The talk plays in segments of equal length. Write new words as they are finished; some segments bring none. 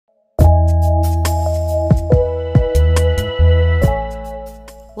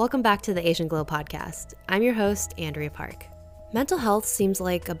Welcome back to the Asian Glow podcast. I'm your host, Andrea Park. Mental health seems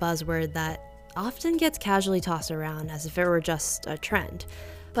like a buzzword that often gets casually tossed around as if it were just a trend,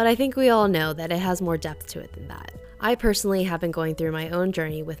 but I think we all know that it has more depth to it than that. I personally have been going through my own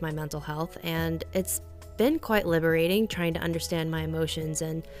journey with my mental health, and it's been quite liberating trying to understand my emotions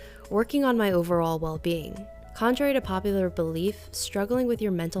and working on my overall well-being. Contrary to popular belief, struggling with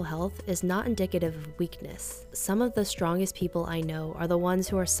your mental health is not indicative of weakness. Some of the strongest people I know are the ones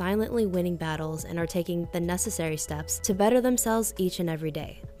who are silently winning battles and are taking the necessary steps to better themselves each and every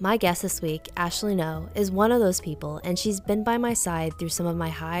day. My guest this week, Ashley Noh, is one of those people, and she's been by my side through some of my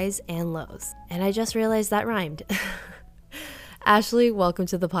highs and lows. And I just realized that rhymed. Ashley, welcome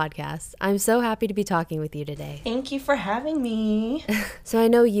to the podcast. I'm so happy to be talking with you today. Thank you for having me. So I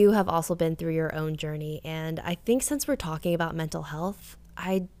know you have also been through your own journey, and I think since we're talking about mental health,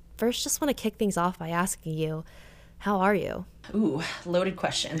 I first just want to kick things off by asking you, how are you? Ooh, loaded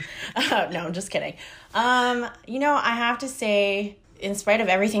question. No, I'm just kidding. I have to say, in spite of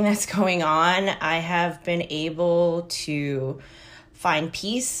everything that's going on, I have been able to find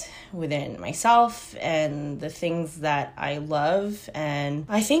peace within myself and the things that I love. And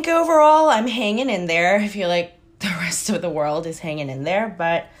I think overall I'm hanging in there. I feel like the rest of the world is hanging in there,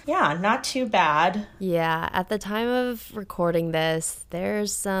 but yeah, not too bad. Yeah, at the time of recording this,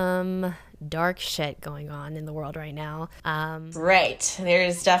 there's some dark shit going on in the world right now. Right.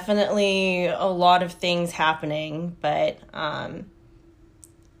 There's definitely a lot of things happening, but I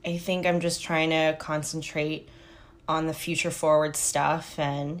think I'm just trying to concentrate on the future forward stuff.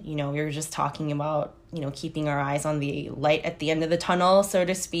 And, we were just talking about, keeping our eyes on the light at the end of the tunnel, so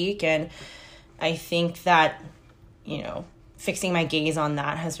to speak. And I think that, fixing my gaze on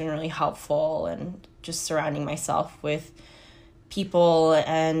that has been really helpful, and just surrounding myself with people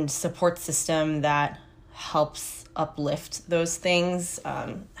and support system that helps uplift those things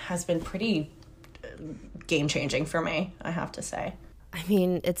has been pretty game-changing for me, I have to say. I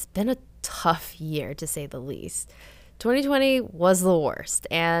mean, it's been a tough year, to say the least. 2020 was the worst,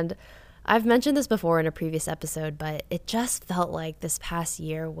 and I've mentioned this before in a previous episode, but it just felt like this past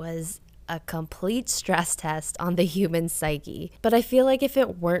year was a complete stress test on the human psyche. But I feel like if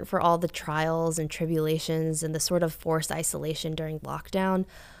it weren't for all the trials and tribulations and the sort of forced isolation during lockdown,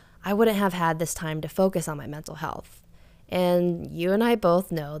 I wouldn't have had this time to focus on my mental health. And you and I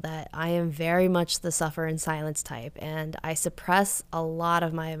both know that I am very much the suffer in silence type, and I suppress a lot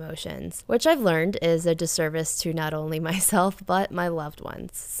of my emotions, which I've learned is a disservice to not only myself, but my loved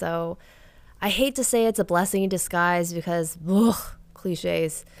ones. So I hate to say it's a blessing in disguise because,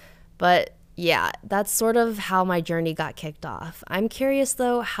 cliches, but yeah, that's sort of how my journey got kicked off. I'm curious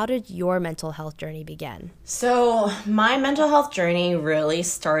though, how did your mental health journey begin? So my mental health journey really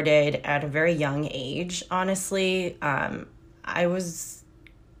started at a very young age, honestly. I've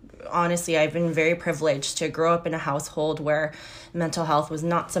been very privileged to grow up in a household where mental health was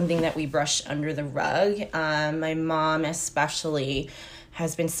not something that we brushed under the rug. My mom especially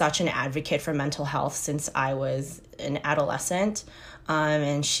has been such an advocate for mental health since I was an adolescent.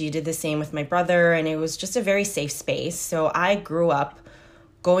 And she did the same with my brother, and it was just a very safe space. So I grew up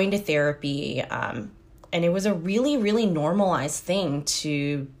going to therapy, and it was a really, really normalized thing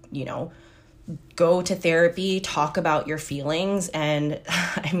to, go to therapy, talk about your feelings. And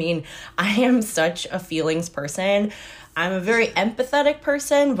I mean, I am such a feelings person. I'm a very empathetic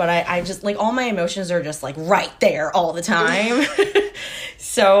person, but I just all my emotions are just right there all the time.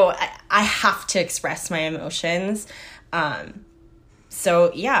 So I have to express my emotions.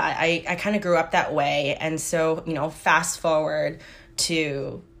 So yeah, I kind of grew up that way. And so, fast forward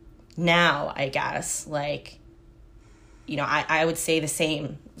to now, I guess, I would say the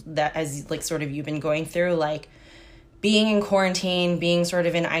same that as sort of you've been going through, being in quarantine, being sort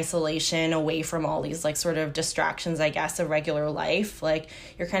of in isolation away from all these sort of distractions, I guess, of regular life.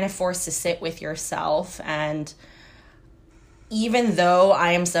 You're kind of forced to sit with yourself. And even though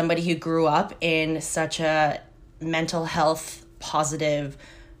I am somebody who grew up in such a mental health positive,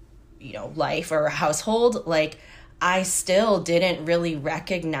 life or household, I still didn't really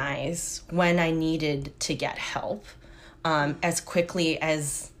recognize when I needed to get help as quickly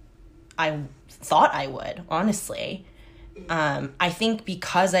as I thought I would, honestly. I think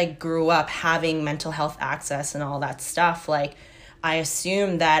because I grew up having mental health access and all that stuff, I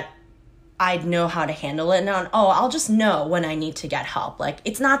assumed that I'd know how to handle it. And I'll just know when I need to get help.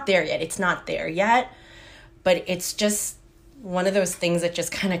 It's not there yet. It's not there yet. But it's just one of those things that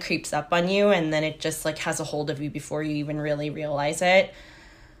just kind of creeps up on you, and then it just has a hold of you before you even really realize it.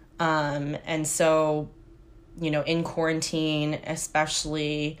 And so, in quarantine,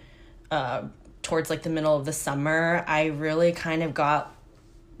 especially towards the middle of the summer, I really kind of got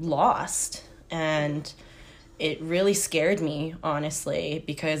lost. And it really scared me, honestly,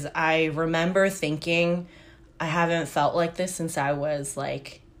 because I remember thinking, I haven't felt like this since I was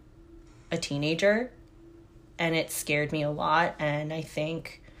like a teenager. And it scared me a lot. And I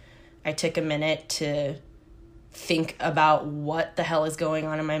think I took a minute to think about what the hell is going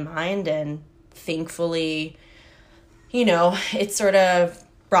on in my mind. And thankfully, you know, it sort of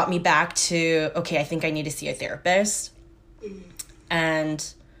brought me back to, okay, I think I need to see a therapist.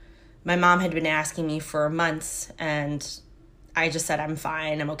 And my mom had been asking me for months, and I just said, I'm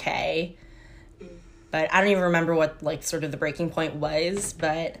fine, I'm okay. But I don't even remember what, like, sort of the breaking point was,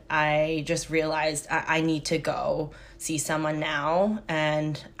 but I just realized I need to go see someone now.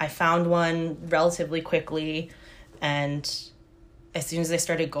 And I found one relatively quickly, and as soon as I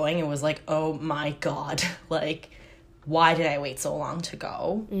started going, it was like, oh my God, like, why did I wait so long to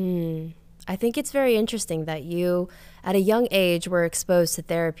go? I think it's very interesting that you, at a young age, were exposed to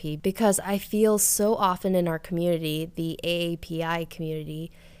therapy, because I feel so often in our community, the AAPI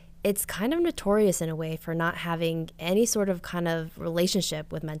community, it's kind of notorious in a way for not having any sort of kind of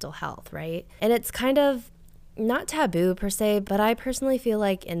relationship with mental health, right? And it's kind of not taboo per se, but I personally feel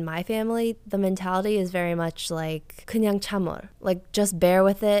like in my family, the mentality is very much like 그냥 참을, like just bear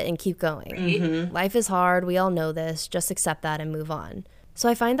with it and keep going. Life is hard, we all know this, just accept that and move on. So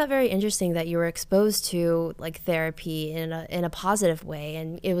I find that very interesting that you were exposed to like therapy in a positive way,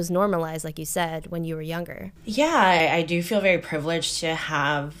 and it was normalized, like you said, when you were younger. Yeah, I do feel very privileged to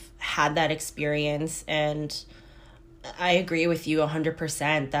have had that experience, and I agree with you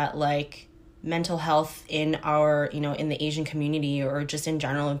 100% that like mental health in our, you know, in the Asian community or just in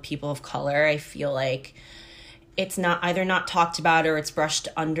general in people of color, I feel like it's not either not talked about or it's brushed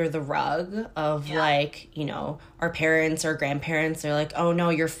under the rug of like, you know, our parents or grandparents are like, oh no,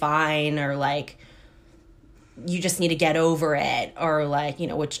 you're fine, or like, you just need to get over it, or like, you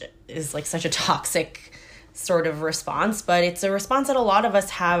know, which is like such a toxic sort of response, but it's a response that a lot of us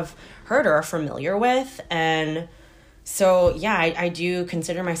have heard or are familiar with. And so, yeah, I do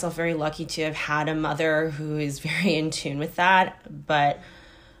consider myself very lucky to have had a mother who is very in tune with that. But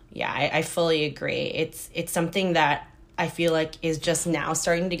yeah, I fully agree. It's something that I feel like is just now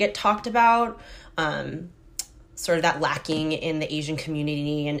starting to get talked about, sort of that lacking in the Asian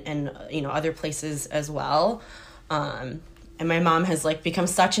community and you know, other places as well. And my mom has like become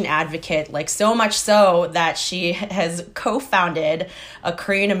such an advocate, like so much so that she has co-founded a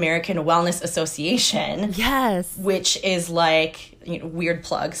Korean American Wellness Association. Yes. Which is like, you know, weird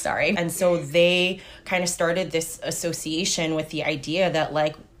plug, sorry. And so they kind of started this association with the idea that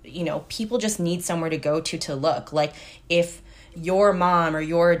like, you know, people just need somewhere to go to look. Like if your mom or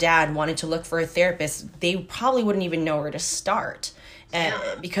your dad wanted to look for a therapist, they probably wouldn't even know where to start,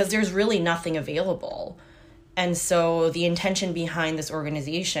 because there's really nothing available. And so the intention behind this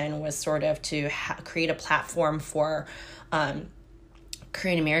organization was sort of to create a platform for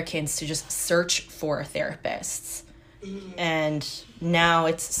Korean Americans to just search for therapists. And now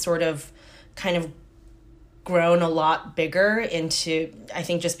it's sort of kind of grown a lot bigger into, I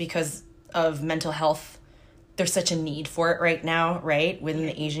think just because of mental health, there's such a need for it right now, right? Within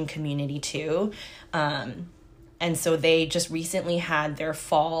the Asian community too. And so they just recently had their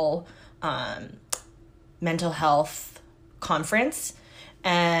fall mental health conference,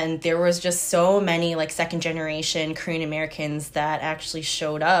 and there was just so many like second generation Korean Americans that actually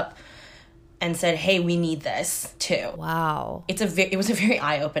showed up and said, hey, we need this too. Wow. It was a very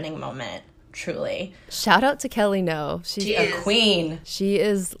eye-opening moment, truly. Shout out to Kelly Noh. She's a queen. She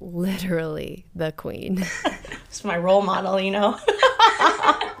is literally the queen. She's my role model, you know.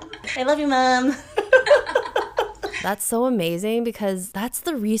 I love you, Mom. That's so amazing, because that's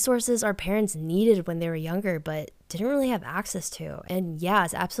the resources our parents needed when they were younger, but didn't really have access to. And yeah,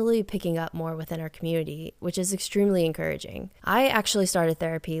 it's absolutely picking up more within our community, which is extremely encouraging. I actually started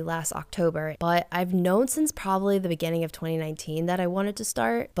therapy last October, but I've known since probably the beginning of 2019 that I wanted to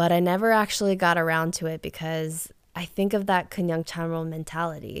start, but I never actually got around to it because I think of that 그냥 참을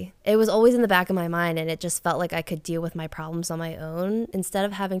mentality. It was always in the back of my mind, and it just felt like I could deal with my problems on my own instead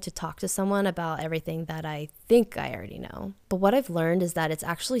of having to talk to someone about everything that I think I already know. But what I've learned is that it's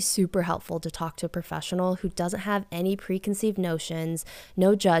actually super helpful to talk to a professional who doesn't have any preconceived notions,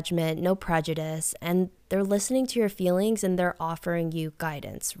 no judgment, no prejudice, and they're listening to your feelings and they're offering you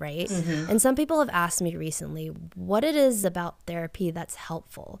guidance, right? And some people have asked me recently what it is about therapy that's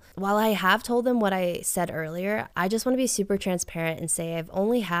helpful. While I have told them what I said earlier, I just want to be super transparent and say I've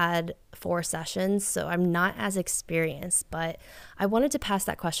only had 4 sessions, so I'm not as experienced, but I wanted to pass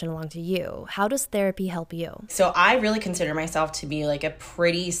that question along to you. How does therapy help you? So I really consider myself to be like a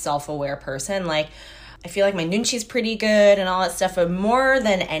pretty self-aware person. Like, I feel like my nunchi's pretty good and all that stuff, but more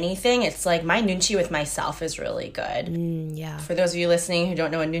than anything, it's like my nunchi with myself is really good. Yeah. For those of you listening who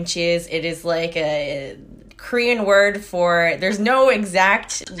don't know what nunchi is, it is like a Korean word for, there's no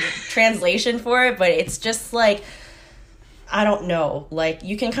exact translation for it, but it's just like, I don't know, like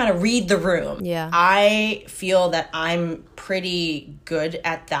you can kind of read the room. Yeah. I feel that I'm pretty good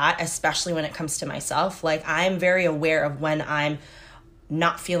at that, especially when it comes to myself. Like I'm very aware of when I'm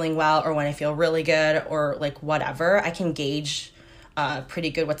not feeling well or when I feel really good or like whatever. I can gauge pretty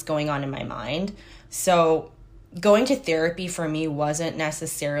good what's going on in my mind. So going to therapy for me wasn't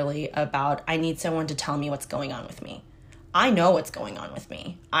necessarily about I need someone to tell me what's going on with me. I know what's going on with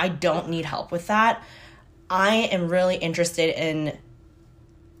me. I don't need help with that. I am really interested in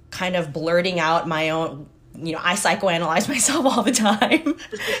kind of blurting out my own, I psychoanalyze myself all the time.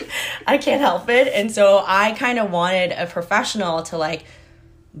 I can't help it. And so I kind of wanted a professional to like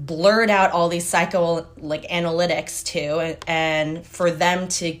blurt out all these analytics too, and for them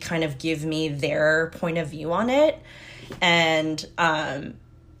to kind of give me their point of view on it. And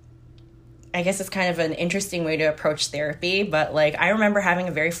I guess it's kind of an interesting way to approach therapy, but like I remember having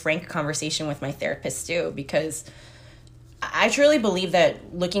a very frank conversation with my therapist too, because I truly believe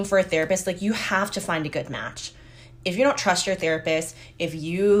that looking for a therapist, like you have to find a good match. If you don't trust your therapist, if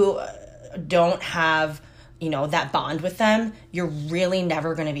you don't have that bond with them, you're really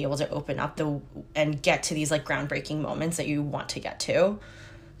never going to be able to open up and get to these like groundbreaking moments that you want to get to.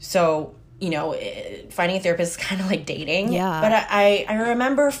 So, finding a therapist is kind of like dating. Yeah. But I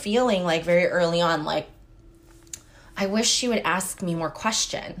remember feeling like very early on, like, I wish she would ask me more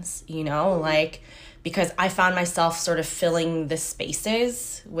questions, like, because I found myself sort of filling the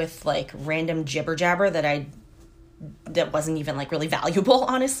spaces with like random jibber jabber that wasn't even like really valuable,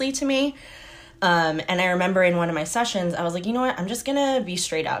 honestly, to me. And I remember in one of my sessions, I was like, you know what, I'm just going to be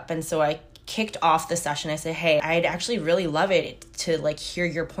straight up. And so I kicked off the session. I said, hey, I'd actually really love it to like hear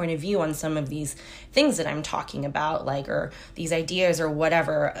your point of view on some of these things that I'm talking about, like, or these ideas or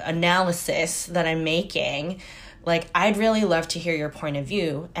whatever analysis that I'm making. Like, I'd really love to hear your point of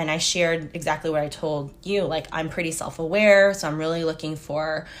view. And I shared exactly what I told you. Like, I'm pretty self-aware, so I'm really looking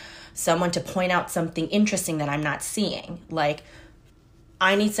for someone to point out something interesting that I'm not seeing. Like,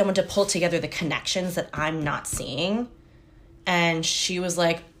 I need someone to pull together the connections that I'm not seeing. And she was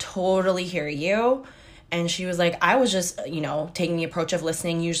like, totally hear you. And she was like, I was just, taking the approach of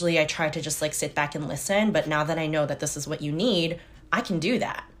listening. Usually I try to just like sit back and listen. But now that I know that this is what you need, I can do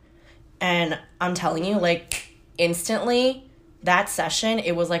that. And I'm telling you, like, instantly, that session,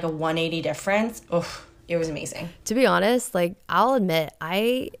 it was like a 180 difference. Oh, it was amazing. To be honest, like, I'll admit,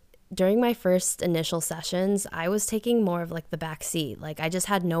 during my first initial sessions, I was taking more of like the back seat. Like I just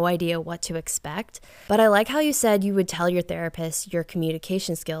had no idea what to expect. But I like how you said you would tell your therapist your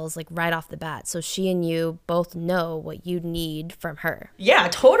communication skills like right off the bat. So she and you both know what you need from her. Yeah,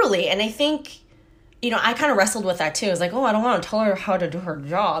 totally. And I think, I kind of wrestled with that too. I was like, oh, I don't want to tell her how to do her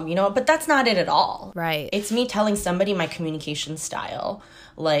job, but that's not it at all. Right. It's me telling somebody my communication style.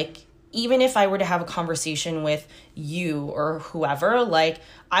 Like, even if I were to have a conversation with you or whoever, like,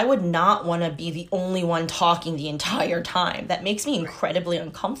 I would not want to be the only one talking the entire time. That makes me incredibly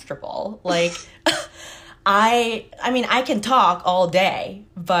uncomfortable. Like, I mean, I can talk all day,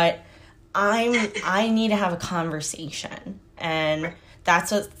 but I need to have a conversation. And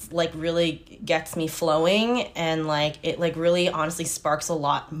that's what, like, really gets me flowing. And, like, it, like, really honestly sparks a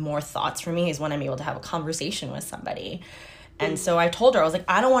lot more thoughts for me is when I'm able to have a conversation with somebody. And so I told her, I was like,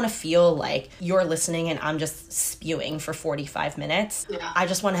 I don't want to feel like you're listening and I'm just spewing for 45 minutes. Yeah. I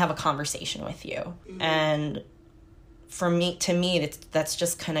just want to have a conversation with you. Mm-hmm. And to me, that's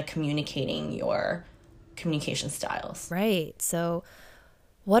just kind of communicating your communication styles. Right. So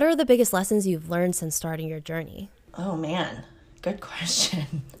what are the biggest lessons you've learned since starting your journey? Oh, man. Good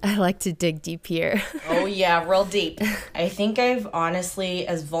question. I like to dig deep here. Oh, yeah, real deep. I think I've honestly,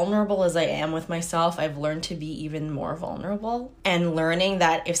 as vulnerable as I am with myself, I've learned to be even more vulnerable. And learning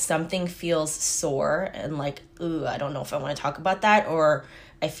that if something feels sore and like, ooh, I don't know if I want to talk about that, or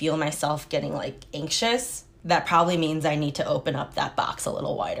I feel myself getting like anxious, that probably means I need to open up that box a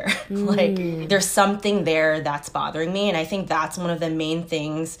little wider. Like, there's something there that's bothering me. And I think that's one of the main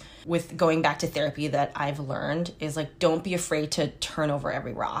things with going back to therapy that I've learned is, like, don't be afraid to turn over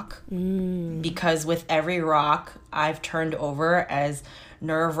every rock. Because with every rock I've turned over, as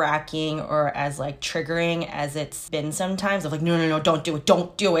nerve-wracking or as, like, triggering as it's been sometimes, of like, no, don't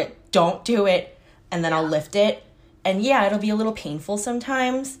do it. And then I'll lift it. And yeah, it'll be a little painful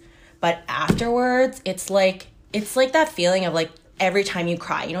sometimes. But afterwards, it's like that feeling of like every time you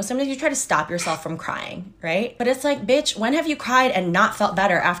cry. Sometimes you try to stop yourself from crying, right? But it's like, bitch, when have you cried and not felt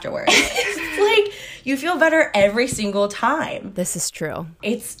better afterwards? It's like, You feel better every single time. This is true.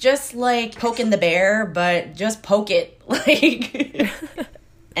 It's just like poking the bear, but just poke it. Like,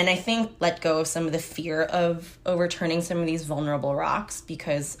 and I think let go of some of the fear of overturning some of these vulnerable rocks,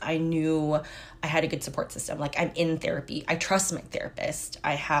 because I knew I had a good support system. Like, I'm in therapy. I trust my therapist.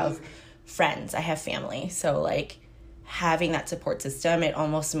 I have friends. I have family. So like, having that support system, it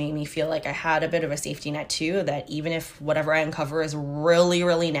almost made me feel like I had a bit of a safety net too, that even if whatever I uncover is really,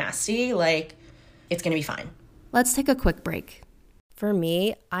 really nasty, like, it's going to be fine. Let's take a quick break. For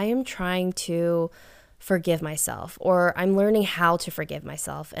me, I am trying to forgive myself, or I'm learning how to forgive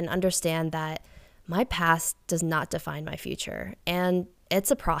myself and understand that my past does not define my future. And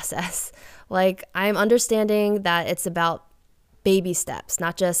it's a process. Like, I'm understanding that it's about baby steps,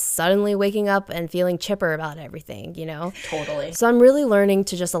 not just suddenly waking up and feeling chipper about everything, you know? Totally. So I'm really learning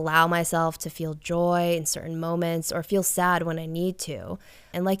to just allow myself to feel joy in certain moments or feel sad when I need to.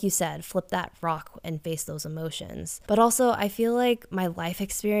 And like you said, flip that rock and face those emotions. But also, I feel like my life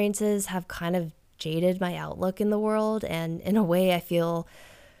experiences have kind of jaded my outlook in the world. And in a way, I feel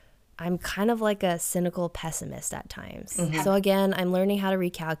I'm kind of like a cynical pessimist at times. Mm-hmm. So again, I'm learning how to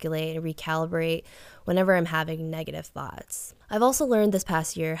recalculate and recalibrate whenever I'm having negative thoughts. I've also learned this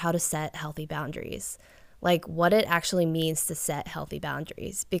past year how to set healthy boundaries, like what it actually means to set healthy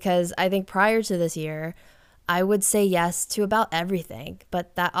boundaries. Because I think prior to this year, I would say yes to about everything,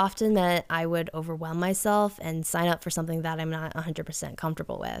 but that often meant I would overwhelm myself and sign up for something that I'm not 100%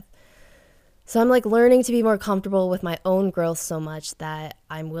 comfortable with. So I'm like learning to be more comfortable with my own growth so much that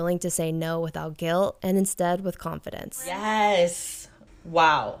I'm willing to say no without guilt and instead with confidence. Yes.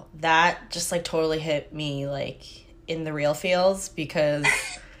 Wow. That just like totally hit me like in the real feels, because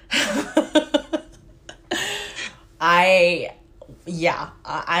I'm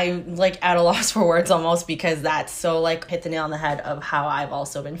like at a loss for words almost, because that's so like hit the nail on the head of how I've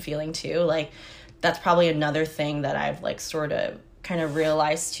also been feeling too. Like, that's probably another thing that I've like sort of kind of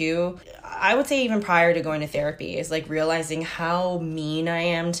realized too. I would say even prior to going to therapy, is like realizing how mean I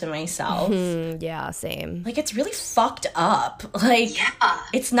am to myself. Yeah, same. Like, it's really fucked up. Like,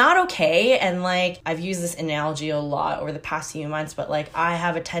 it's not okay. And like, I've used this analogy a lot over the past few months, but like, I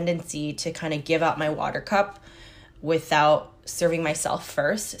have a tendency to kind of give out my water cup without serving myself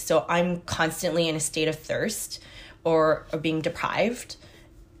first. So I'm constantly in a state of thirst or being deprived.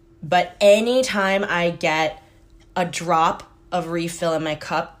 But anytime I get a drop of refill in my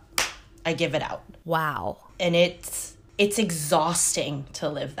cup, I give it out. Wow. And it's exhausting to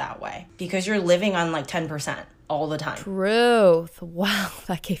live that way, because you're living on like 10% all the time. Truth. Wow,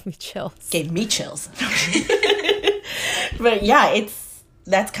 that gave me chills. Gave me chills. But yeah,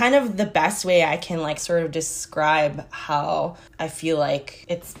 that's kind of the best way I can like sort of describe how I feel like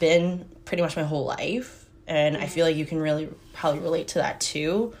it's been pretty much my whole life. And I feel like you can really probably relate to that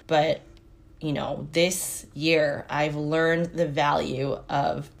too. But you know, this year I've learned the value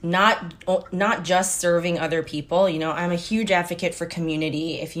of not just serving other people. You know, I'm a huge advocate for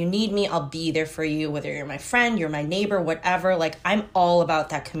community. If you need me, I'll be there for you, whether you're my friend, you're my neighbor, whatever. Like, I'm all about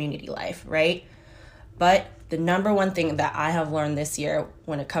that community life, right? But the number one thing that I have learned this year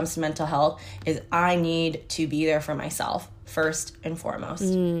when it comes to mental health is I need to be there for myself first and foremost.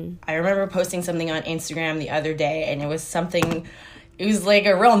 I remember posting something on Instagram the other day, and it was like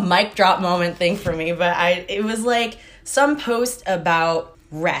a real mic drop moment thing for me, but it was like some post about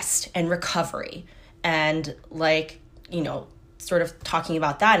rest and recovery and like, you know, sort of talking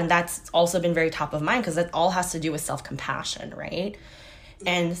about that. And that's also been very top of mind, because that all has to do with self-compassion, right?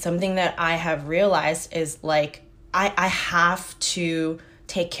 And something that I have realized is like, I have to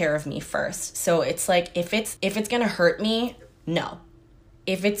take care of me first. So it's like, if it's going to hurt me, no.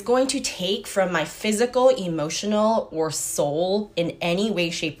 If it's going to take from my physical, emotional, or soul in any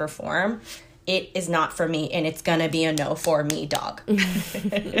way, shape, or form, it is not for me, and it's gonna be a no for me, dog.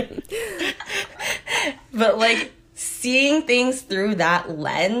 But like, seeing things through that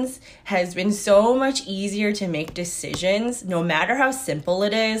lens has been so much easier to make decisions, no matter how simple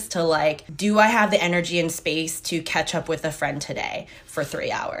it is, to like, do I have the energy and space to catch up with a friend today for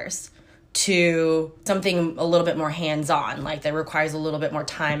 3 hours? To something a little bit more hands-on, like that requires a little bit more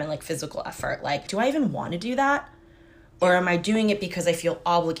time and like physical effort. Like, do I even want to do that? Or am I doing it because I feel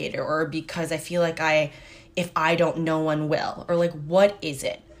obligated, or because I feel like if I don't, no one will? Or like, what is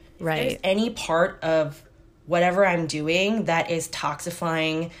it? Right. If there's any part of whatever I'm doing that is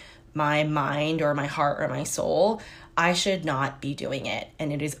toxifying my mind or my heart or my soul, I should not be doing it.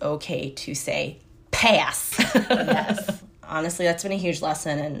 And it is okay to say, pass. Yes. Honestly, that's been a huge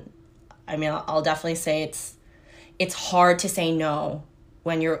lesson. And I mean, I'll definitely say it's hard to say no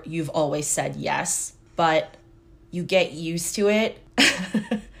when you've always said yes, but you get used to it.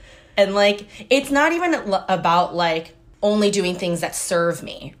 And And like, it's not even about like only doing things that serve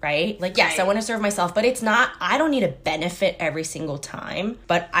me, right? Like, yes, I want to serve myself, but it's not, I don't need a benefit every single time,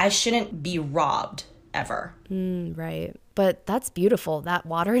 but I shouldn't be robbed ever. Right. But that's beautiful. That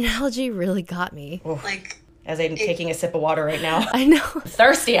water analogy really got me. Oof. Like, as I'm taking a sip of water right now. I know.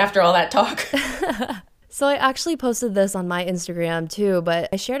 Thirsty after all that talk. So I actually posted this on my Instagram too, but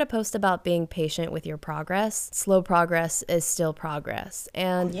I shared a post about being patient with your progress. Slow progress is still progress.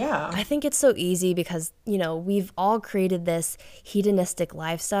 And I think it's so easy because, you know, we've all created this hedonistic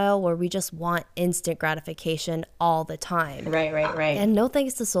lifestyle where we just want instant gratification all the time. Right. And no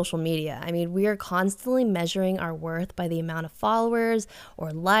thanks to social media. I mean, we are constantly measuring our worth by the amount of followers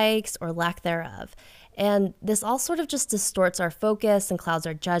or likes or lack thereof. And this all sort of just distorts our focus and clouds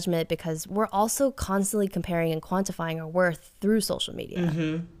our judgment because we're also constantly comparing and quantifying our worth through social media.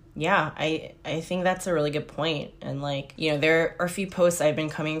 Mm-hmm. Yeah, I think that's a really good point. And like, you know, there are a few posts I've been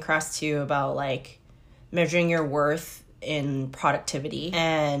coming across too about like measuring your worth in productivity.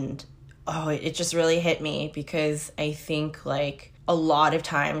 And it just really hit me because I think like a lot of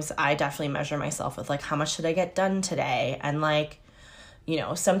times I definitely measure myself with like, how much did I get done today? And like, you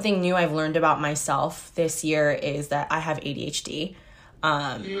know, something new I've learned about myself this year is that I have ADHD.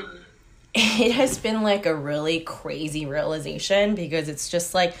 It has been like a really crazy realization because it's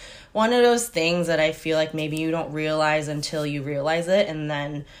just like one of those things that I feel like maybe you don't realize until you realize it. And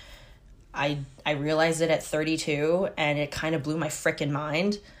then I realized it at 32 and it kind of blew my freaking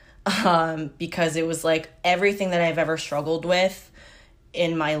mind because it was like everything that I've ever struggled with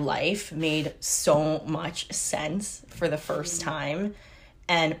in my life made so much sense for the first time.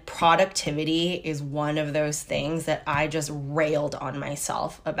 And productivity is one of those things that I just railed on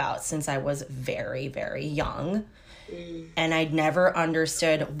myself about since I was very, very young. And I'd never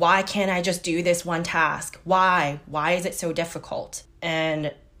understood, why can't I just do this one task? Why? Why is it so difficult?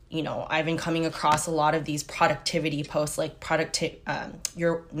 And, you know, I've been coming across a lot of these productivity posts, like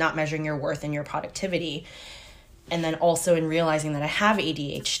you're not measuring your worth in your productivity. And then also in realizing that I have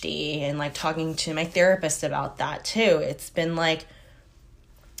ADHD and like talking to my therapist about that too. It's been like,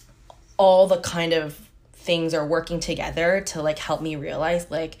 all the kind of things are working together to like help me realize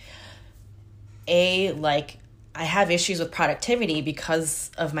like I have issues with productivity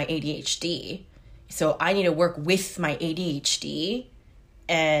because of my ADHD. So I need to work with my ADHD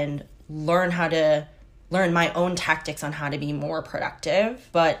and learn my own tactics on how to be more productive,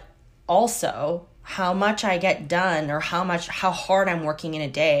 but also how much I get done or how hard I'm working in a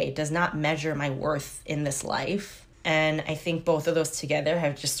day does not measure my worth in this life. And I think both of those together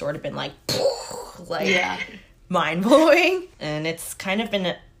have just sort of been like mind-blowing. And it's kind of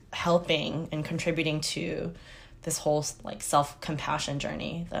been helping and contributing to this whole like self-compassion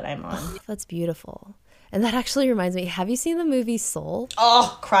journey that I'm on. Oh, that's beautiful. And that actually reminds me, have you seen the movie Soul?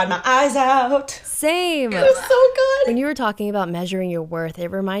 Oh, cried my eyes out. Same. It was so good. When you were talking about measuring your worth,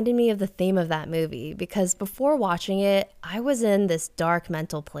 it reminded me of the theme of that movie because before watching it, I was in this dark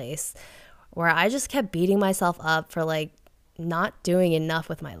mental place where I just kept beating myself up for like not doing enough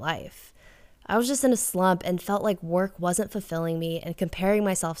with my life. I was just in a slump and felt like work wasn't fulfilling me and comparing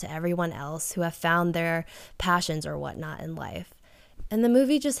myself to everyone else who have found their passions or whatnot in life. And the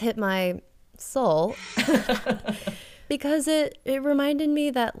movie just hit my soul because it reminded me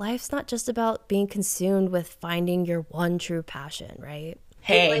that life's not just about being consumed with finding your one true passion, right?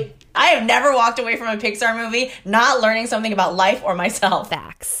 Hey, I have never walked away from a Pixar movie not learning something about life or myself.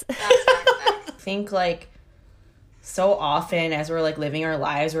 Facts. I think like so often as we're like living our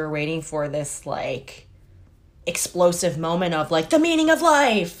lives, we're waiting for this like explosive moment of like the meaning of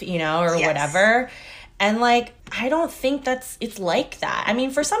life, you know, or whatever. And like, I don't think it's like that. I mean,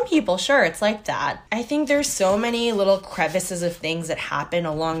 for some people, sure, it's like that. I think there's so many little crevices of things that happen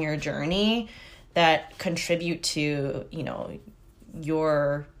along your journey that contribute to, you know,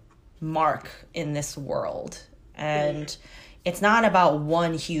 your mark in this world. And it's not about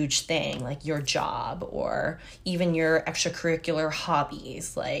one huge thing like your job or even your extracurricular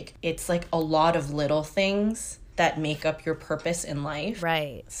hobbies. Like it's like a lot of little things that make up your purpose in life.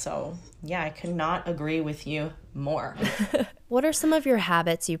 Right. So yeah, I could not agree with you more. What are some of your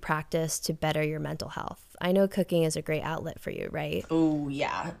habits you practice to better your mental health? I know cooking is a great outlet for you, right? Oh,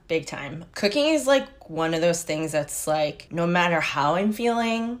 yeah, big time. Cooking is like one of those things that's like, no matter how I'm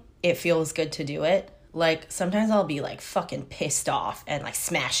feeling, it feels good to do it. Like sometimes I'll be like fucking pissed off and like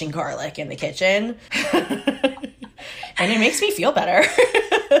smashing garlic in the kitchen. And it makes me feel better.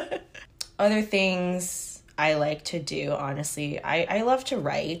 Other things I like to do, honestly, I love to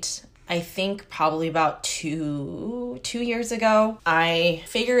write. I think probably about two years ago, I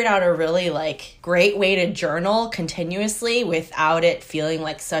figured out a really like great way to journal continuously without it feeling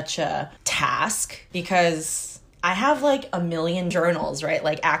like such a task, because I have like a million journals, right?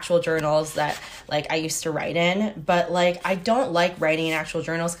 Like actual journals that like I used to write in, but like I don't like writing in actual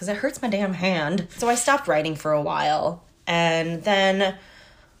journals because it hurts my damn hand. So I stopped writing for a while, and then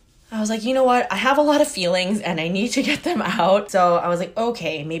I was like, you know what? I have a lot of feelings and I need to get them out. So I was like,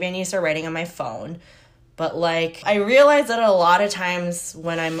 okay, maybe I need to start writing on my phone. But like, I realized that a lot of times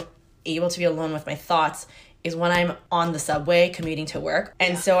when I'm able to be alone with my thoughts is when I'm on the subway commuting to work.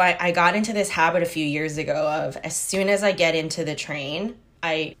 And so I got into this habit a few years ago of as soon as I get into the train,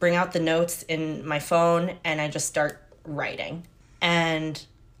 I bring out the notes in my phone and I just start writing. And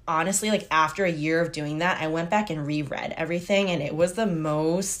honestly, like after a year of doing that, I went back and reread everything, and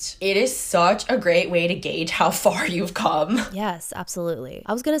it is such a great way to gauge how far you've come. Yes, absolutely.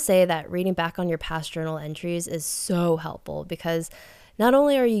 I was going to say that reading back on your past journal entries is so helpful because not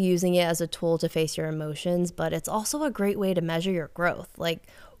only are you using it as a tool to face your emotions, but it's also a great way to measure your growth. Like,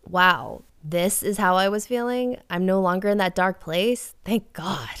 wow, this is how I was feeling. I'm no longer in that dark place. Thank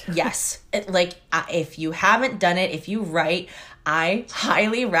God. Yes. If you haven't done it, if you write, I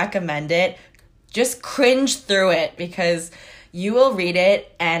highly recommend it. Just cringe through it because you will read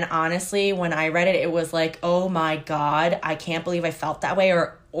it. And honestly, when I read it, it was like, oh my God, I can't believe I felt that way.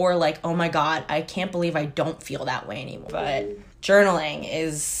 Or like, oh my God, I can't believe I don't feel that way anymore. But journaling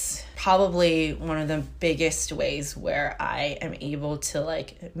is probably one of the biggest ways where I am able to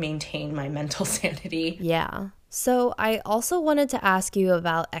like maintain my mental sanity. Yeah. So I also wanted to ask you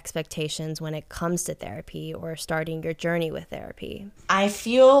about expectations when it comes to therapy or starting your journey with therapy. I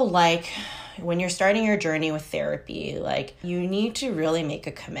feel like when you're starting your journey with therapy, like you need to really make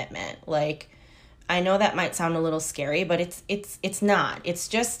a commitment. Like, I know that might sound a little scary, but it's not. It's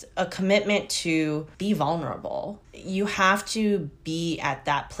just a commitment to be vulnerable. You have to be at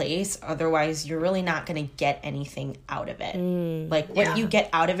that place. Otherwise, you're really not going to get anything out of it. What you get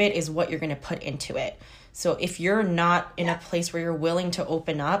out of it is what you're going to put into it. So if you're not in a place where you're willing to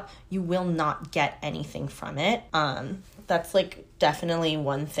open up, you will not get anything from it. That's like definitely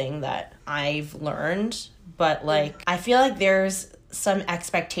one thing that I've learned. But like, I feel like there's some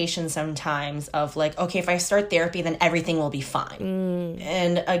expectation sometimes of like, okay, if I start therapy, then everything will be fine.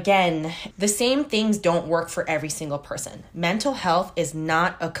 And again, the same things don't work for every single person. Mental health is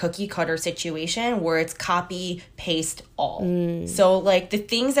not a cookie cutter situation where it's copy, paste all. So like the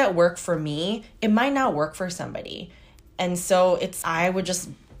things that work for me, it might not work for somebody. And so I would just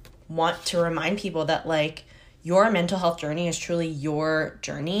want to remind people that like your mental health journey is truly your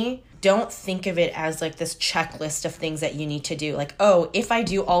journey. Don't think of it as like this checklist of things that you need to do. Like, oh, if I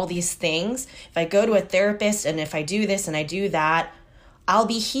do all these things, if I go to a therapist and if I do this and I do that, I'll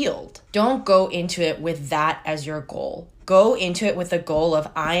be healed. Don't go into it with that as your goal. Go into it with the goal of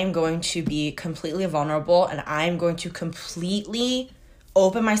I am going to be completely vulnerable and I'm going to completely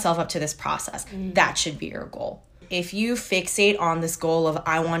open myself up to this process. That should be your goal. If you fixate on this goal of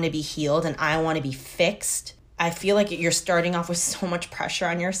I want to be healed and I want to be fixed, I feel like you're starting off with so much pressure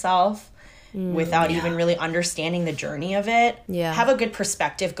on yourself without even really understanding the journey of it. Yeah. Have a good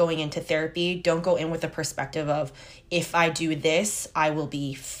perspective going into therapy. Don't go in with a perspective of, if I do this, I will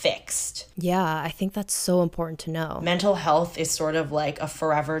be fixed. Yeah, I think that's so important to know. Mental health is sort of like a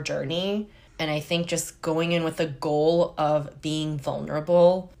forever journey. And I think just going in with the goal of being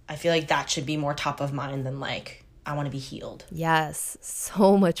vulnerable, I feel like that should be more top of mind than like, I want to be healed. Yes,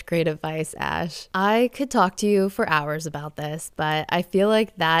 so much great advice, Ash. I could talk to you for hours about this, but I feel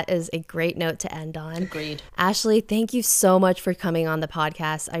like that is a great note to end on. Agreed. Ashley, thank you so much for coming on the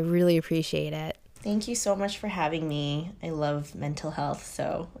podcast. I really appreciate it. Thank you so much for having me. I love mental health,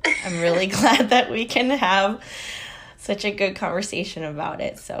 so I'm really glad that we can have such a good conversation about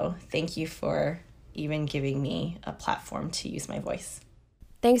it. So thank you for even giving me a platform to use my voice.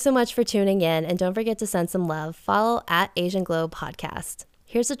 Thanks so much for tuning in, and don't forget to send some love. Follow at Asian Glow Podcast.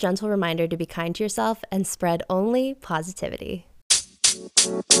 Here's a gentle reminder to be kind to yourself and spread only positivity.